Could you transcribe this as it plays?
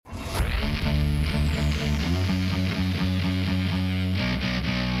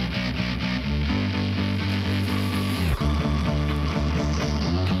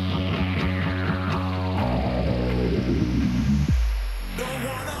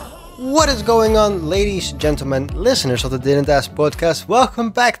What is going on, ladies, gentlemen, listeners of the Didn't Ask podcast?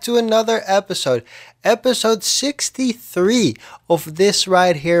 Welcome back to another episode 63 of this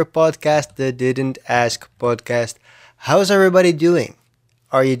right here podcast, the Didn't Ask podcast. How's everybody doing?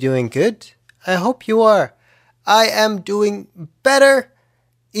 Are you doing good? I hope you are. I am doing better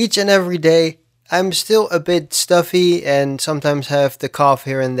each and every day. I'm still a bit stuffy and sometimes have the cough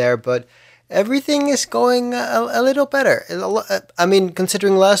here and there, but everything is going a little better.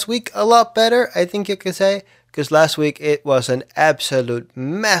 Considering last week, a lot better, I think you could say. Because last week it was an absolute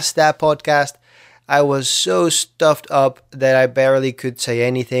mess, that podcast. I was so stuffed up that I barely could say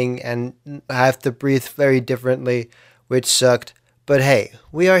anything and I have to breathe very differently, which sucked. But hey,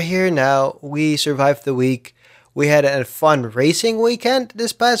 we are here now. We survived the week. We had a fun racing weekend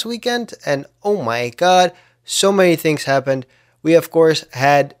this past weekend. And oh my god, so many things happened. We, of course,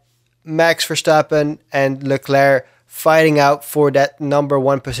 had Max Verstappen and Leclerc fighting out for that number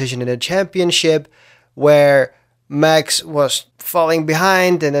one position in the championship, where Max was falling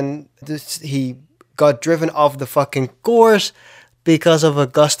behind and then he got driven off the fucking course because of a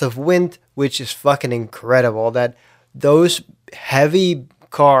gust of wind, which is fucking incredible that those heavy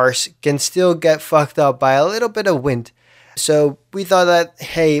cars can still get fucked up by a little bit of wind. So we thought that,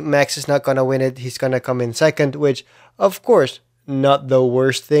 hey, Max is not going to win it. He's going to come in second, which, of course, not the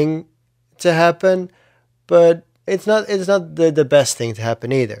worst thing to happen, but it's not the best thing to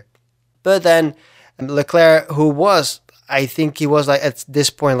happen either. But then Leclerc, who was, I think he was like at this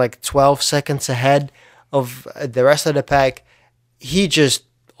point like 12 seconds ahead of the rest of the pack, he just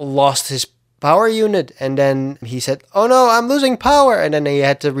lost his power unit, and then he said, oh no, I'm losing power, and then he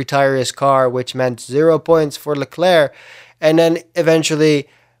had to retire his car, which meant 0 points for Leclerc. And then eventually,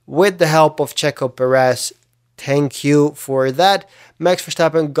 with the help of Checo Perez, thank you for that, Max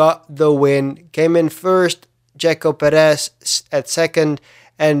Verstappen got the win, came in first, Checo Perez at second,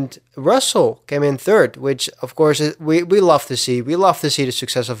 and Russell came in third, which of course we love to see. We love to see the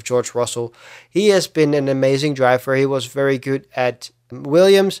success of George Russell. He has been an amazing driver. He was very good at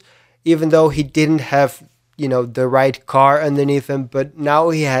Williams, even though he didn't have, the right car underneath him, but now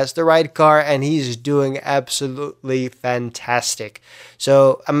he has the right car and he's doing absolutely fantastic.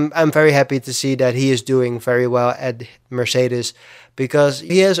 So I'm very happy to see that he is doing very well at Mercedes, because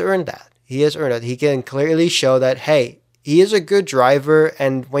he has earned that. He has earned it. He can clearly show that, hey, he is a good driver,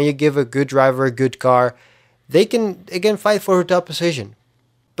 and when you give a good driver a good car, they can fight for a top position.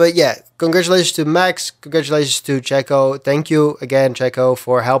 But yeah, congratulations to Max, congratulations to Checo. Thank you again, Checo,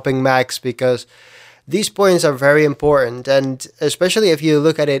 for helping Max, because these points are very important. And especially if you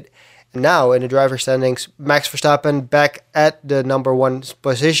look at it now in the driver standings, Max Verstappen back at the number one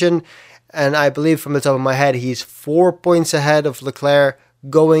position. And I believe from the top of my head, he's 4 points ahead of Leclerc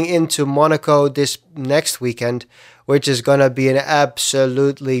going into Monaco this next weekend, which is going to be an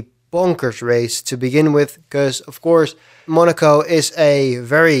absolutely bonkers race to begin with, because of course Monaco is a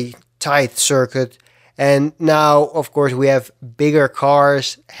very tight circuit, and now of course we have bigger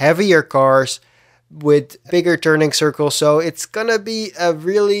cars, heavier cars with bigger turning circles, so it's gonna be a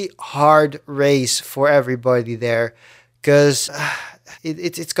really hard race for everybody there, because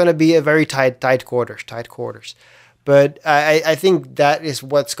it's gonna be a very tight quarters. But I think that is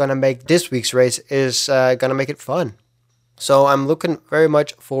what's gonna make this week's race is gonna make it fun. So I'm looking very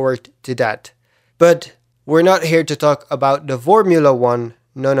much forward to that. But we're not here to talk about the Formula One.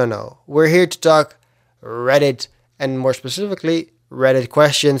 No. We're here to talk Reddit, and more specifically, Reddit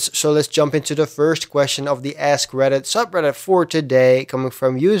questions. So let's jump into the first question of the Ask Reddit subreddit for today, coming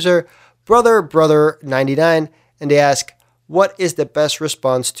from user brother99, and they ask, what is the best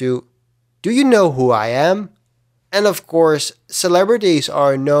response to, do you know who I am? And of course, celebrities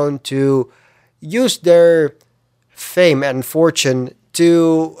are known to use their fame and fortune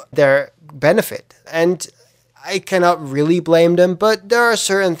to their benefit. And I cannot really blame them, but there are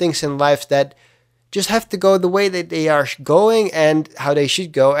certain things in life that just have to go the way that they are going and how they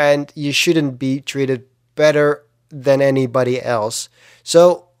should go, and you shouldn't be treated better than anybody else.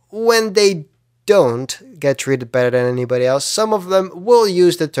 So when they don't get treated better than anybody else, some of them will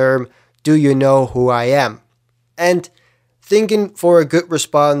use the term, do you know who I am? And thinking for a good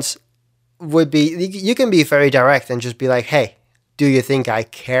response would be, you can be very direct and just be like, hey, do you think I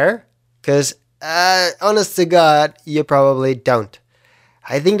care? Because honest to God, you probably don't.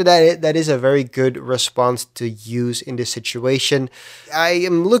 I think that is a very good response to use in this situation. I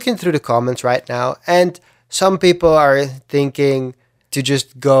am looking through the comments right now, and some people are thinking to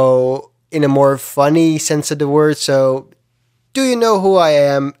just go in a more funny sense of the word. So, do you know who I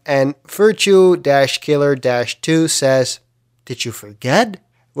am? And Virtue-Killer-2 says, did you forget?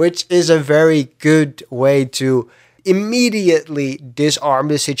 Which is a very good way to immediately disarm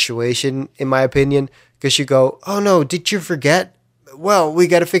the situation, in my opinion, because you go, oh no, did you forget? Well, we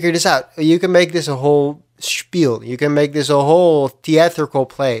got to figure this out. You can make this a whole spiel. You can make this a whole theatrical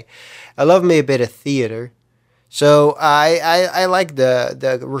play. I love me a bit of theater. So I like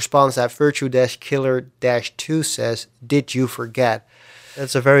the response that Virtue-Killer-2 says, did you forget?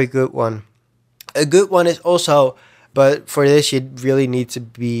 That's a very good one. A good one is also, but for this you really need to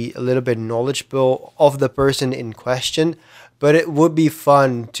be a little bit knowledgeable of the person in question. But it would be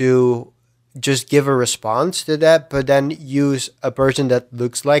fun to just give a response to that, but then use a person that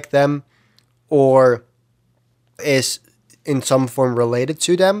looks like them or is in some form related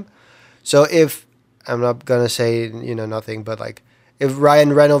to them. So if, I'm not gonna say, nothing, but like if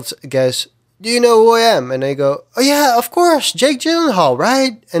Ryan Reynolds goes, do you know who I am? And I go, oh yeah, of course, Jake Gyllenhaal,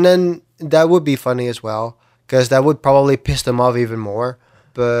 right? And then that would be funny as well, because that would probably piss them off even more.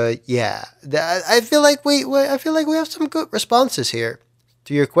 But yeah, I feel like we have some good responses here.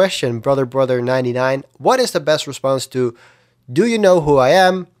 To your question, brother 99, what is the best response to do you know who I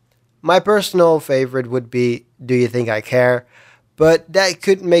am? My personal favorite would be, do you think I care? But that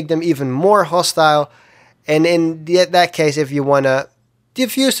could make them even more hostile. And in that case, if you want to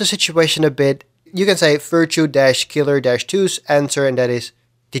diffuse the situation a bit, you can say Virtue-Killer-2's answer, and that is,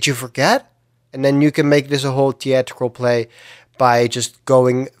 did you forget? And then you can make this a whole theatrical play by just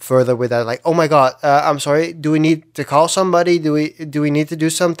going further with that, like, oh my god, I'm sorry, do we need to call somebody? Do we need to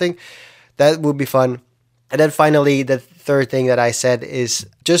do something? That would be fun. And then finally, the third thing that I said is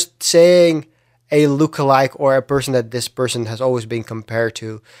just saying a lookalike or a person that this person has always been compared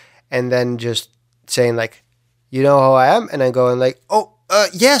to, and then just saying like, you know who I am? And then going like, oh,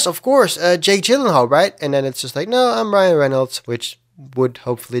 yes, of course, Jake Gyllenhaal, right? And then it's just like, no, I'm Ryan Reynolds, which would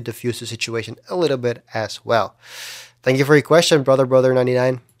hopefully diffuse the situation a little bit as well. Thank you for your question, brother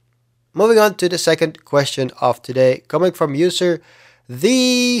 99. Moving on to the second question of today, coming from user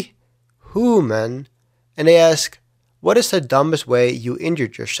The Human, and they ask, what is the dumbest way you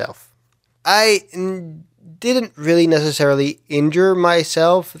injured yourself? I didn't really necessarily injure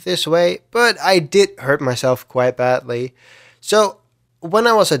myself this way, but I did hurt myself quite badly. So when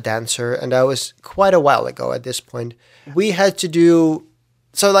I was a dancer, and that was quite a while ago at this point, we had to do,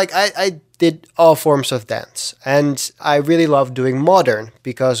 so like I did all forms of dance, and I really loved doing modern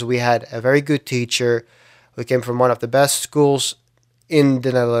because we had a very good teacher who came from one of the best schools in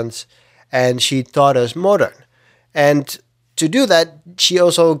the Netherlands, and she taught us modern. And to do that, she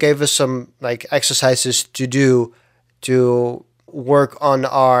also gave us some like exercises to do to work on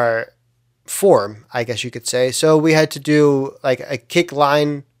our form, I guess you could say. So we had to do like a kick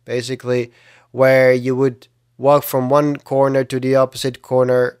line, basically, where you would walk from one corner to the opposite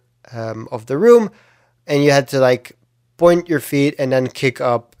corner of the room, and you had to like point your feet and then kick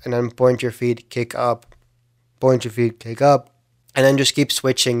up, and then point your feet, kick up, point your feet, kick up, and then just keep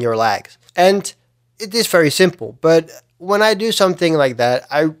switching your legs. And it is very simple, but when I do something like that,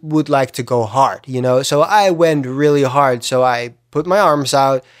 I would like to go hard, So I went really hard. So I put my arms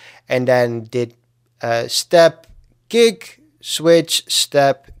out and then did step, kick, switch,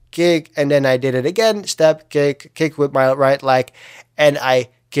 step, kick, and then I did it again, step, kick with my right leg, and I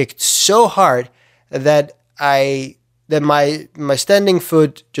kicked so hard that my standing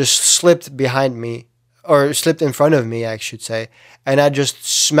foot just slipped behind me, or slipped in front of me, I should say, and I just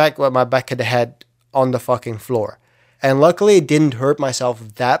smacked with my back of the head on the fucking floor. And luckily it didn't hurt myself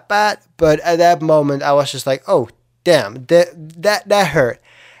that bad, but at that moment I was just like, oh damn, that hurt.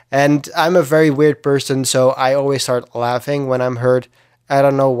 And I'm a very weird person, so I always start laughing when I'm hurt. I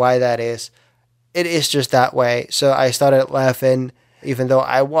don't know why that is. It is just that way. So I started laughing, even though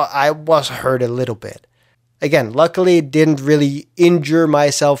I was hurt a little bit. Again, luckily it didn't really injure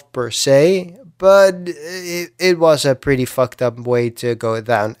myself per se, but it was a pretty fucked up way to go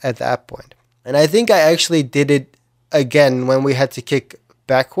down at that point. And I think I actually did it again when we had to kick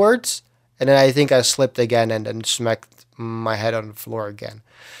backwards, and then I think I slipped again and then smacked my head on the floor again.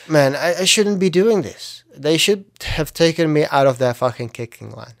 Man, I shouldn't be doing this. They should have taken me out of that fucking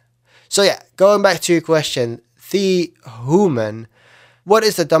kicking line. So yeah, going back to your question, The Human, what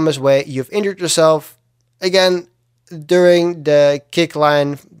is the dumbest way you've injured yourself? Again, during the kick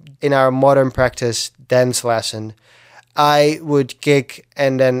line in our modern practice dance lesson, I would kick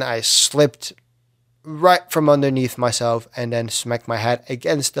and then I slipped right from underneath myself and then smacked my head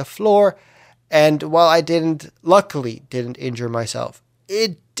against the floor. And while I luckily didn't injure myself,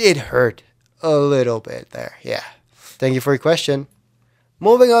 it did hurt a little bit there. Yeah. Thank you for your question.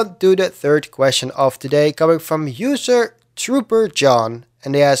 Moving on to the third question of today, coming from user Trooper John.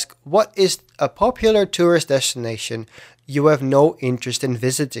 And they ask, what is a popular tourist destination you have no interest in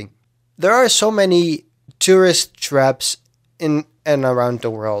visiting? There are so many tourist traps in and around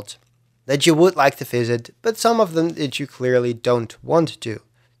the world that you would like to visit, but some of them that you clearly don't want to.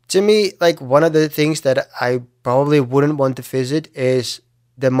 To me, like one of the things that I probably wouldn't want to visit is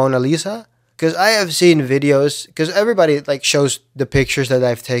the Mona Lisa. Because I have seen videos, because everybody like shows the pictures that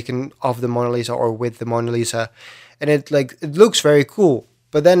I've taken of the Mona Lisa or with the Mona Lisa, and it looks very cool.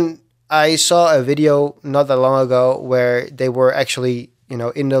 But then I saw a video not that long ago where they were actually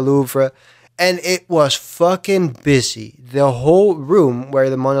in the Louvre, and it was fucking busy. The whole room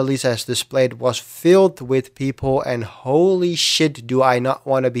where the Mona Lisa is displayed was filled with people, and holy shit, do I not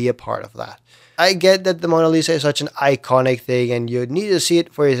want to be a part of that. I get that the Mona Lisa is such an iconic thing and you need to see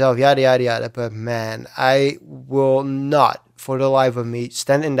it for yourself, yada yada yada, but man, I will not, for the life of me,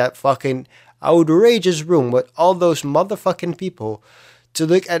 stand in that fucking outrageous room with all those motherfucking people to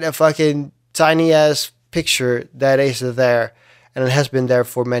look at a fucking tiny ass picture that is there and it has been there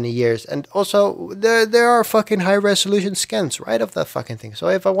for many years. And also, there are fucking high resolution scans right of that fucking thing. So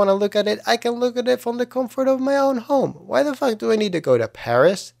if I want to look at it, I can look at it from the comfort of my own home. Why the fuck do I need to go to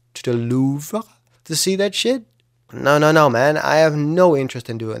Paris, to the Louvre, to see that shit? No, man. I have no interest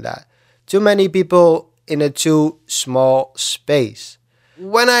in doing that. Too many people in a too small space.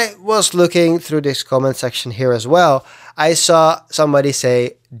 When I was looking through this comment section here as well, I saw somebody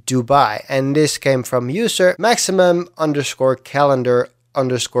say Dubai, and this came from user maximum underscore calendar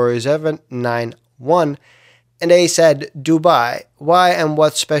underscore 791, and they said Dubai, why and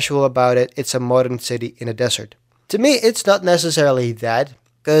what's special about it? It's a modern city in a desert. To me, it's not necessarily that,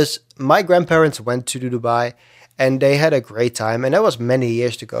 because my grandparents went to Dubai and they had a great time, and that was many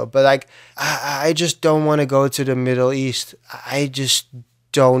years ago. But like, I just don't want to go to the Middle East. I just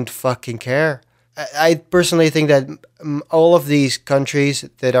don't fucking care. I personally think that all of these countries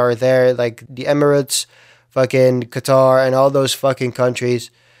that are there, like the Emirates, fucking Qatar, and all those fucking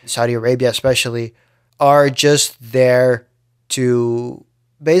countries, Saudi Arabia especially, are just there to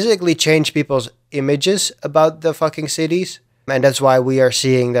basically change people's images about the fucking cities. And that's why we are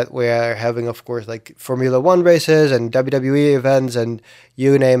seeing that we are having, of course, like Formula One races and WWE events and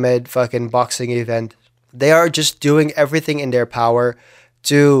you name it, fucking boxing event. They are just doing everything in their power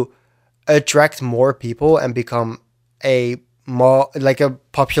to attract more people and become a more like a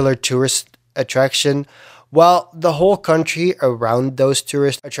popular tourist attraction, while the whole country around those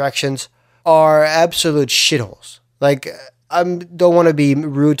tourist attractions are absolute shitholes. Like, I don't want to be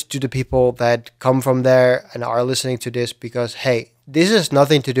rude to the people that come from there and are listening to this, because hey, this has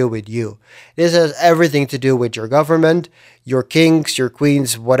nothing to do with you. This has everything to do with your government, your kings, your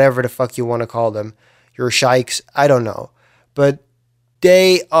queens, whatever the fuck you want to call them, your sheikhs, I don't know. But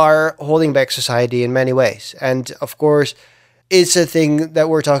they are holding back society in many ways. And of course, it's a thing that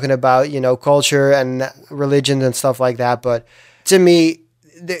we're talking about, culture and religion and stuff like that. But to me,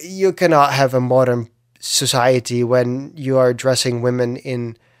 you cannot have a modern society when you are dressing women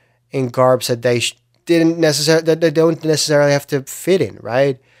in garbs that they don't necessarily have to fit in,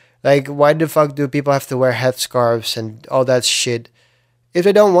 right? Like, why the fuck do people have to wear headscarves and all that shit? If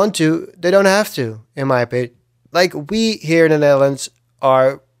they don't want to, they don't have to, in my opinion. Like, we here in the Netherlands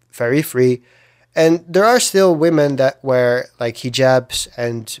are very free, and there are still women that wear like hijabs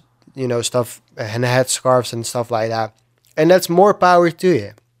and stuff and headscarves and stuff like that, and that's more power to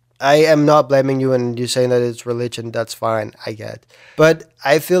you. I am not blaming you, and you saying that it's religion, that's fine, I get. But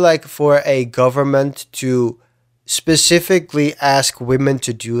I feel like for a government to specifically ask women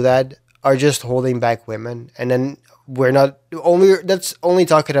to do that are just holding back women, and then that's only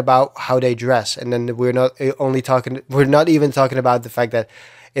talking about how they dress, and then we're not even talking about the fact that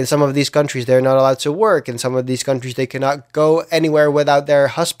in some of these countries they're not allowed to work. In some of these countries they cannot go anywhere without their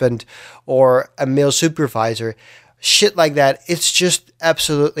husband or a male supervisor. Shit like that. It's just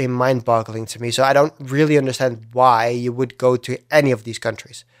absolutely mind-boggling to me. So I don't really understand why you would go to any of these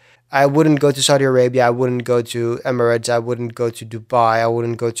countries. I wouldn't go to Saudi Arabia. I wouldn't go to Emirates. I wouldn't go to Dubai. I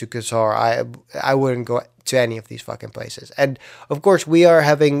wouldn't go to Qatar. I wouldn't go to any of these fucking places. And of course, we are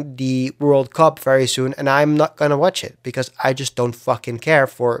having the World Cup very soon, and I'm not gonna watch it because I just don't fucking care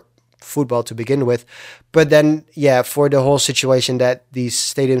for football to begin with. But then, yeah, for the whole situation that these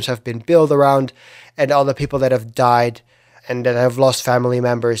stadiums have been built around and all the people that have died and that have lost family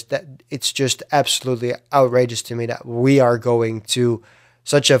members, that it's just absolutely outrageous to me that we are going to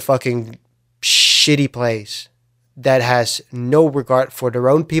such a fucking shitty place that has no regard for their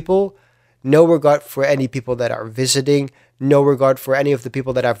own people, no regard for any people that are visiting, no regard for any of the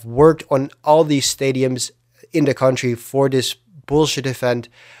people that have worked on all these stadiums in the country for this bullshit event.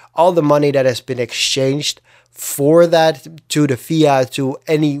 All the money that has been exchanged for that to the FIA, to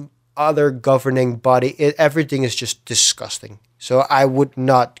any other governing body, everything is just disgusting. So I would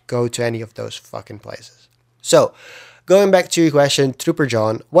not go to any of those fucking places. So, going back to your question, Trooper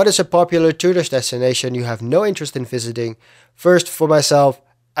John, what is a popular tourist destination you have no interest in visiting? First, for myself,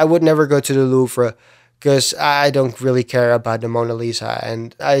 I would never go to the Louvre because I don't really care about the Mona Lisa.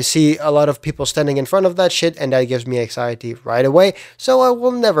 And I see a lot of people standing in front of that shit, and that gives me anxiety right away. So I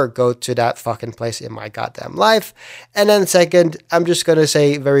will never go to that fucking place in my goddamn life. And then, second, I'm just gonna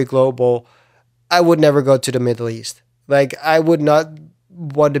say very global, I would never go to the Middle East. Like, I would not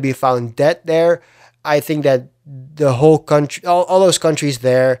want to be found dead there. I think that the whole country, all those countries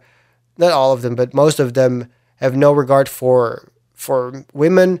there, not all of them, but most of them have no regard for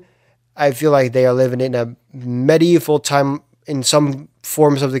women. I feel like they are living in a medieval time in some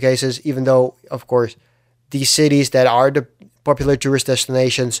forms of the cases, even though, of course, these cities that are the popular tourist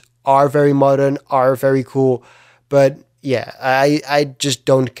destinations are very modern, are very cool. But yeah, I just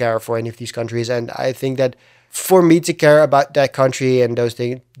don't care for any of these countries. And I think that for me to care about that country and those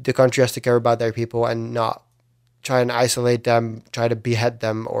things, the country has to care about their people and not try and isolate them, try to behead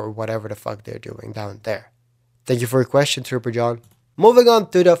them, or whatever the fuck they're doing down there. Thank you for your question, Trooper John. Moving on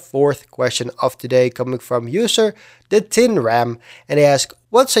to the fourth question of today, coming from user the Tin Ram, and they ask,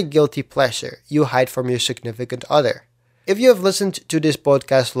 "What's a guilty pleasure you hide from your significant other?" If you have listened to this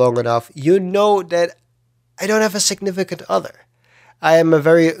podcast long enough, you know that I don't have a significant other. I am a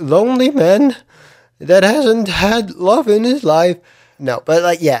very lonely man that hasn't had love in his life. No, but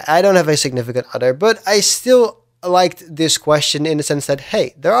like, yeah, I don't have a significant other, but I still liked this question in the sense that,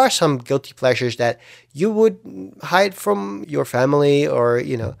 hey, there are some guilty pleasures that you would hide from your family or,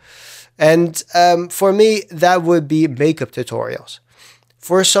 and for me, that would be makeup tutorials.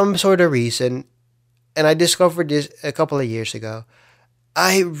 For some sort of reason, and I discovered this a couple of years ago,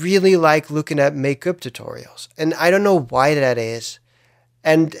 I really like looking at makeup tutorials, and I don't know why that is.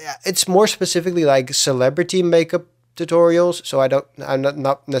 And it's more specifically like celebrity makeup tutorials. So I'm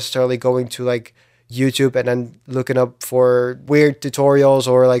not necessarily going to like YouTube and then looking up for weird tutorials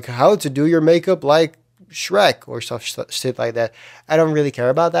or like how to do your makeup like Shrek or shit like that. I don't really care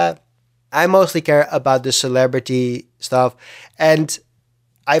about that. I mostly care about the celebrity stuff. And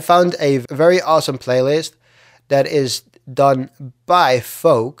I found a very awesome playlist that is done by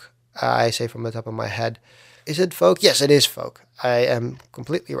Folk. I say from the top of my head. Is it Folk? Yes, it is Folk. I am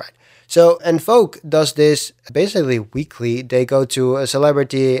completely right. So, and Folk does this basically weekly. They go to a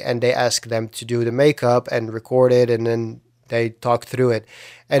celebrity and they ask them to do the makeup and record it, and then they talk through it.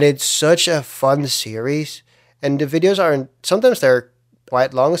 And it's such a fun series. And the videos aren't, sometimes they're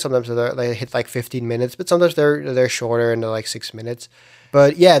quite long, sometimes they hit like 15 minutes, but sometimes they're shorter and they're like 6 minutes.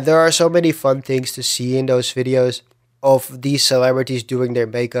 But yeah, there are so many fun things to see in those videos of these celebrities doing their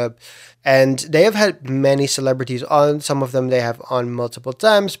makeup. And they have had many celebrities on. Some of them they have on multiple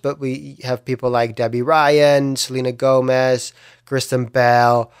times, but we have people like Debbie Ryan, Selena Gomez, Kristen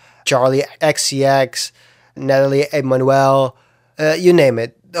Bell, Charlie XCX, Natalie Emanuel, you name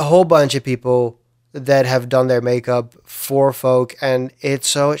it. A whole bunch of people that have done their makeup for Folk, and it's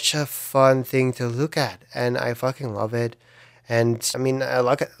such a fun thing to look at, and I fucking love it. And I mean, I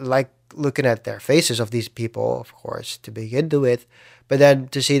like looking at their faces of these people, of course, to begin with, but then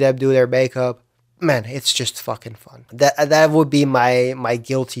to see them do their makeup, man, it's just fucking fun. That would be my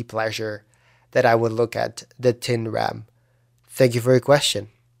guilty pleasure that I would look at, the Tin Ram. Thank you for your question.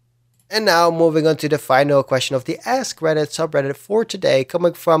 And now moving on to the final question of the Ask Reddit subreddit for today,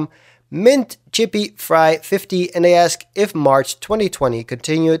 coming from Mint Chippy Fry 50, and they ask, if March 2020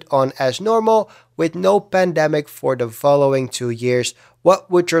 continued on as normal with no pandemic for the following 2 years, what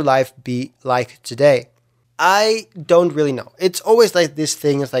would your life be like today? I don't really know. It's always like this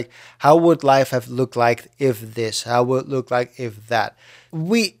thing is like, how would life have looked like if this? How would it look like if that?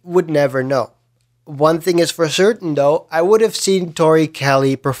 We would never know. One thing is for certain though, I would have seen Tori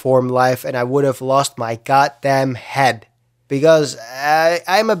Kelly perform live and I would have lost my goddamn head. Because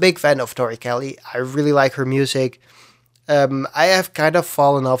I'm a big fan of Tori Kelly. I really like her music. I have kind of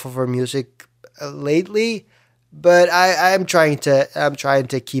fallen off of her music lately, but I'm trying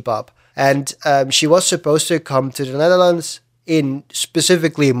to keep up. And she was supposed to come to the Netherlands in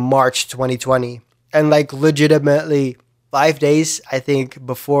specifically March 2020, and like legitimately 5 days, I think,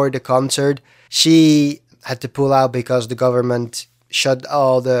 before the concert, she had to pull out because the government shut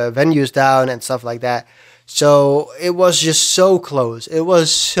all the venues down and stuff like that. So it was just so close. It was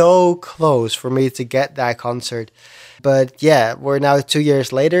so close for me to get that concert. But yeah, we're now 2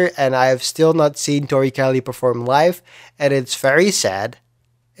 years later and I've still not seen Tori Kelly perform live. And it's very sad.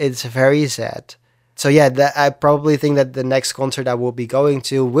 It's very sad. So yeah, I probably think that the next concert I will be going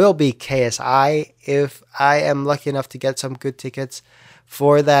to will be KSI if I am lucky enough to get some good tickets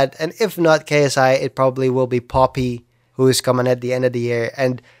for that. And if not KSI, it probably will be Poppy, who is coming at the end of the year.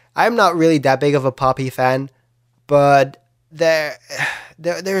 And I'm not really that big of a Poppy fan, but there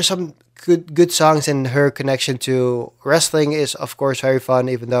are some good songs, and her connection to wrestling is of course very fun,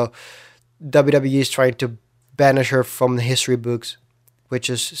 even though WWE is trying to banish her from the history books, which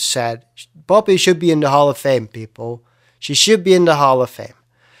is sad. Poppy should be in the Hall of Fame, people. She should be in the Hall of Fame.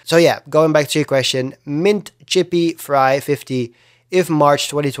 So yeah, going back to your question, Mint Chippy Fry 50. If March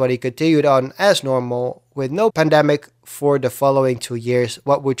 2020 continued on as normal with no pandemic for the following 2 years,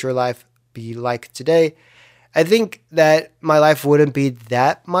 what would your life be like today? I think that my life wouldn't be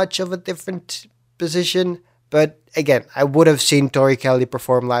that much of a different position, but again, I would have seen Tori Kelly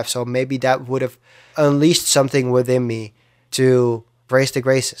perform live, so maybe that would have unleashed something within me to praise the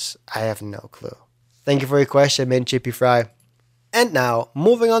graces. I have no clue. Thank you for your question, Mint Chippy Fry. And now,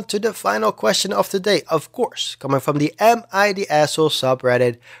 moving on to the final question of the day, of course, coming from the Am I the Asshole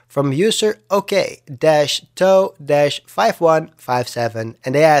subreddit from user OK-toe-5157,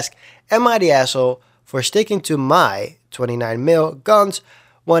 and they ask, am I the asshole for sticking to my 29 mil guns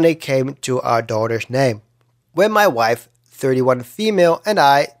when it came to our daughter's name? When my wife, 31 female, and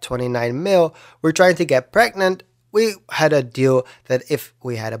I, 29 male, were trying to get pregnant, we had a deal that if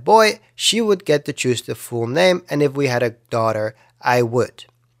we had a boy, she would get to choose the full name, and if we had a daughter, I would.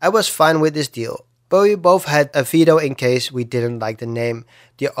 I was fine with this deal, but we both had a veto in case we didn't like the name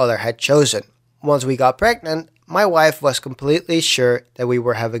the other had chosen. Once we got pregnant, my wife was completely sure that we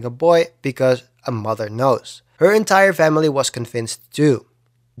were having a boy because a mother knows. Her entire family was convinced too.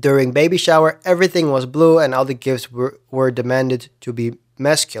 During baby shower, everything was blue and all the gifts were demanded to be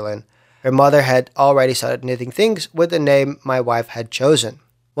masculine. Her mother had already started knitting things with the name my wife had chosen.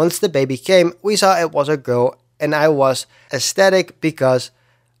 Once the baby came, we saw it was a girl, and I was ecstatic because,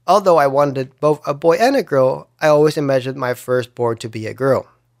 although I wanted both a boy and a girl, I always imagined my firstborn to be a girl.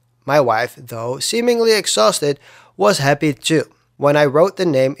 My wife, though seemingly exhausted, was happy too. When I wrote the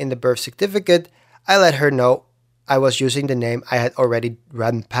name in the birth certificate, I let her know I was using the name I had already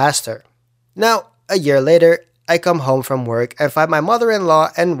run past her. Now, a year later, I come home from work and find my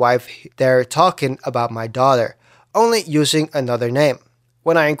mother-in-law and wife there talking about my daughter, only using another name.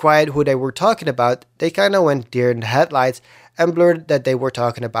 When I inquired who they were talking about, they kinda went deer in the headlights and blurted that they were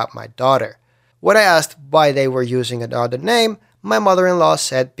talking about my daughter. When I asked why they were using another name, my mother-in-law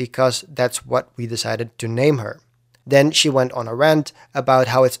said because that's what we decided to name her. Then she went on a rant about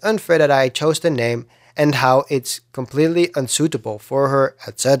how it's unfair that I chose the name and how it's completely unsuitable for her,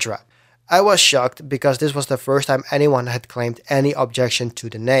 etc. I was shocked because this was the first time anyone had claimed any objection to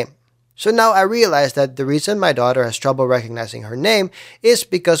the name. So now I realize that the reason my daughter has trouble recognizing her name is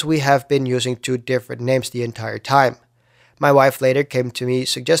because we have been using two different names the entire time. My wife later came to me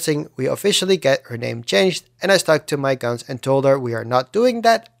suggesting we officially get her name changed, and I stuck to my guns and told her we are not doing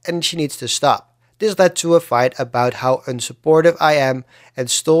that and she needs to stop. This led to a fight about how unsupportive I am and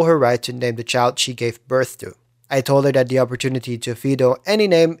stole her right to name the child she gave birth to. I told her that the opportunity to veto any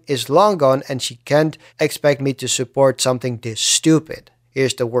name is long gone and she can't expect me to support something this stupid.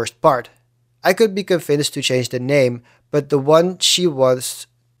 Here's the worst part. I could be convinced to change the name, but the one she wants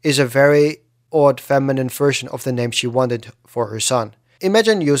is a very odd feminine version of the name she wanted for her son.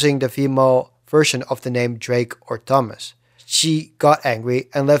 Imagine using the female version of the name Drake or Thomas. She got angry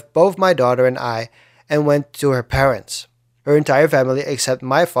and left both my daughter and I and went to her parents. Her entire family, except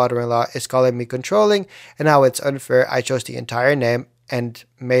my father-in-law, is calling me controlling and how it's unfair I chose the entire name and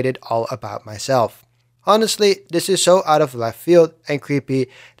made it all about myself. Honestly, this is so out of left field and creepy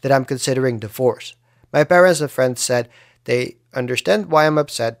that I'm considering divorce. My parents and friends said they understand why I'm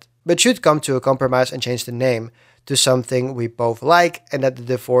upset, but should come to a compromise and change the name to something we both like and that the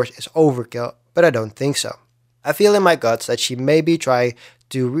divorce is overkill, but I don't think so. I feel in my guts that she may be trying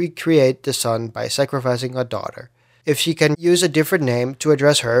to recreate the son by sacrificing a daughter. If she can use a different name to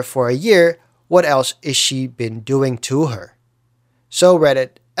address her for a year, what else is she been doing to her? So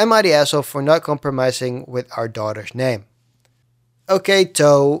Reddit, am I the asshole for not compromising with our daughter's name? Okay,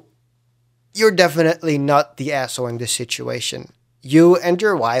 Toe, you're definitely not the asshole in this situation. You and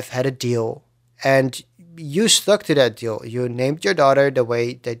your wife had a deal, and you stuck to that deal. You named your daughter the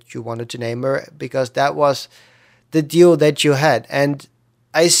way that you wanted to name her because that was the deal that you had. And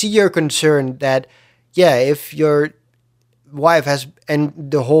I see your concern that, yeah, if your wife has,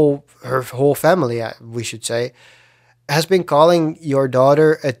 and her whole family, we should say, has been calling your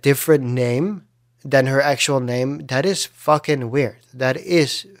daughter a different name than her actual name, that is fucking weird. That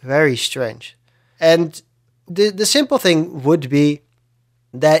is very strange. And the simple thing would be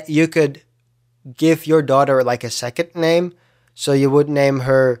that you could give your daughter like a second name. So you would name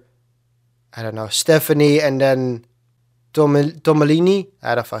her, I don't know, Stephanie and then Tomolini.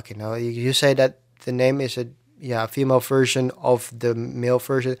 I don't fucking know. You say that the name is female version of the male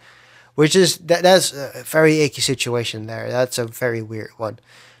version, which is that's a very icky situation there. That's a very weird one.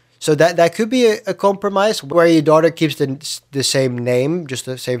 So that could be a compromise where your daughter keeps the same name, just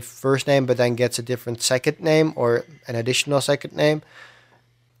the same first name, but then gets a different second name or an additional second name.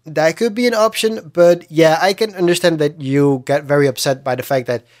 That could be an option, but yeah, I can understand that you get very upset by the fact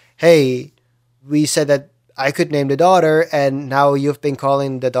that, hey, we said that I could name the daughter, and now you've been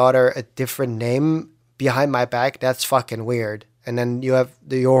calling the daughter a different name behind my back. That's fucking weird. And then you have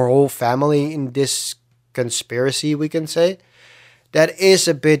your whole family in this conspiracy, we can say. That is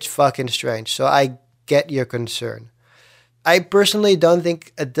a bit fucking strange. So I get your concern. I personally don't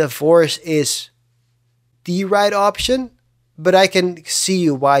think a divorce is the right option, but I can see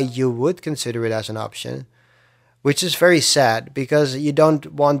why you would consider it as an option, which is very sad because you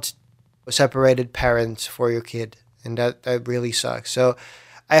don't want separated parents for your kid, and that really sucks. So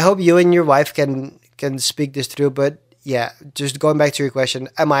I hope you and your wife can speak this through. But yeah, just going back to your question,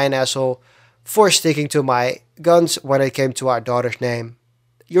 am I an asshole for sticking to my guns when it came to our daughter's name?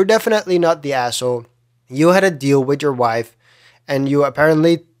 You're definitely not the asshole. You had a deal with your wife, and you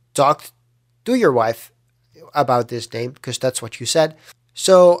apparently talked to your wife about this name because that's what you said.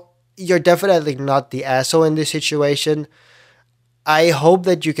 So you're definitely not the asshole in this situation. I hope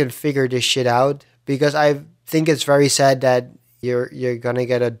that you can figure this shit out because I think it's very sad that you're gonna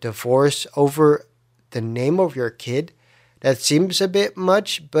get a divorce over the name of your kid. That seems a bit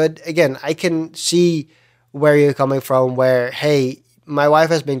much, but again, I can see where you're coming from. Where, hey, my wife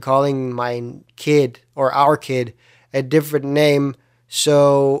has been calling my kid or our kid a different name,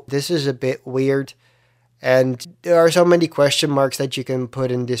 so this is a bit weird. And there are so many question marks that you can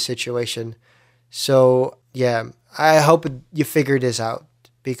put in this situation. So yeah, I hope you figure this out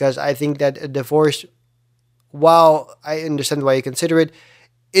because I think that a divorce, while I understand why you consider it,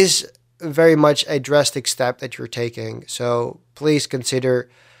 is very much a drastic step that you're taking. So please consider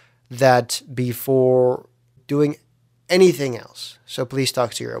that before doing anything else. So please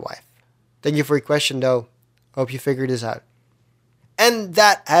talk to your wife. Thank you for your question though. Hope you figured this out. And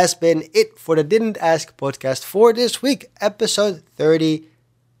that has been it for the Didn't Ask podcast for this week. Episode 30.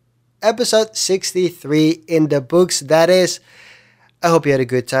 Episode 63 in the books, that is. I hope you had a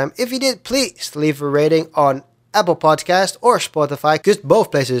good time. If you did, please leave a rating on Apple Podcast or Spotify, because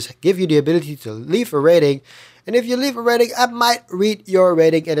both places give you the ability to leave a rating. And if you leave a rating, I might read your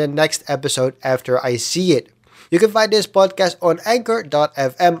rating in the next episode after I see it. You can find this podcast on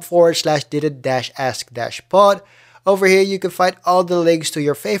anchor.fm/didn't-ask-pod. Over here, you can find all the links to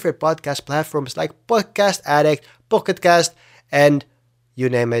your favorite podcast platforms like Podcast Addict, Pocket Cast, and you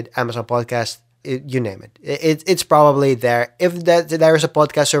name it, Amazon Podcast, you name it. It's probably there. If there is a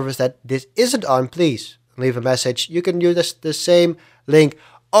podcast service that this isn't on, please leave a message. You can use the same link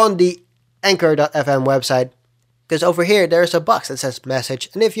on the anchor.fm website, because over here there's a box that says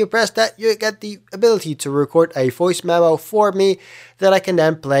message, and if you press that, you get the ability to record a voice memo for me that I can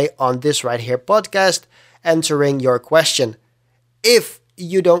then play on this right here podcast, answering your question. If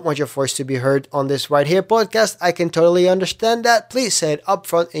you don't want your voice to be heard on this right here podcast, I can totally understand that. Please say it up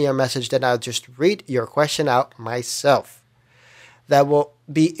front in your message, then I'll just read your question out myself. That will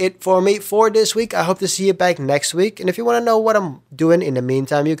be it for me for this week. I hope to see you back next week. And if you want to know what I'm doing in the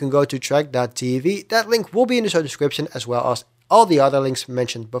meantime, you can go to trek.tv. That link will be in the show description, as well as all the other links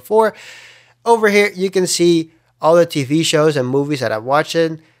mentioned before. Over here, you can see all the TV shows and movies that I'm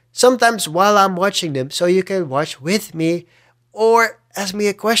watching, sometimes while I'm watching them, so you can watch with me or ask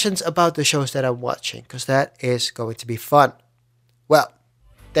me questions about the shows that I'm watching, because that is going to be fun. Well,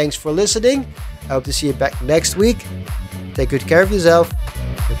 thanks for listening. I hope to see you back next week. Take good care of yourself.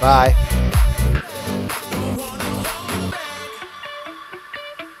 Goodbye.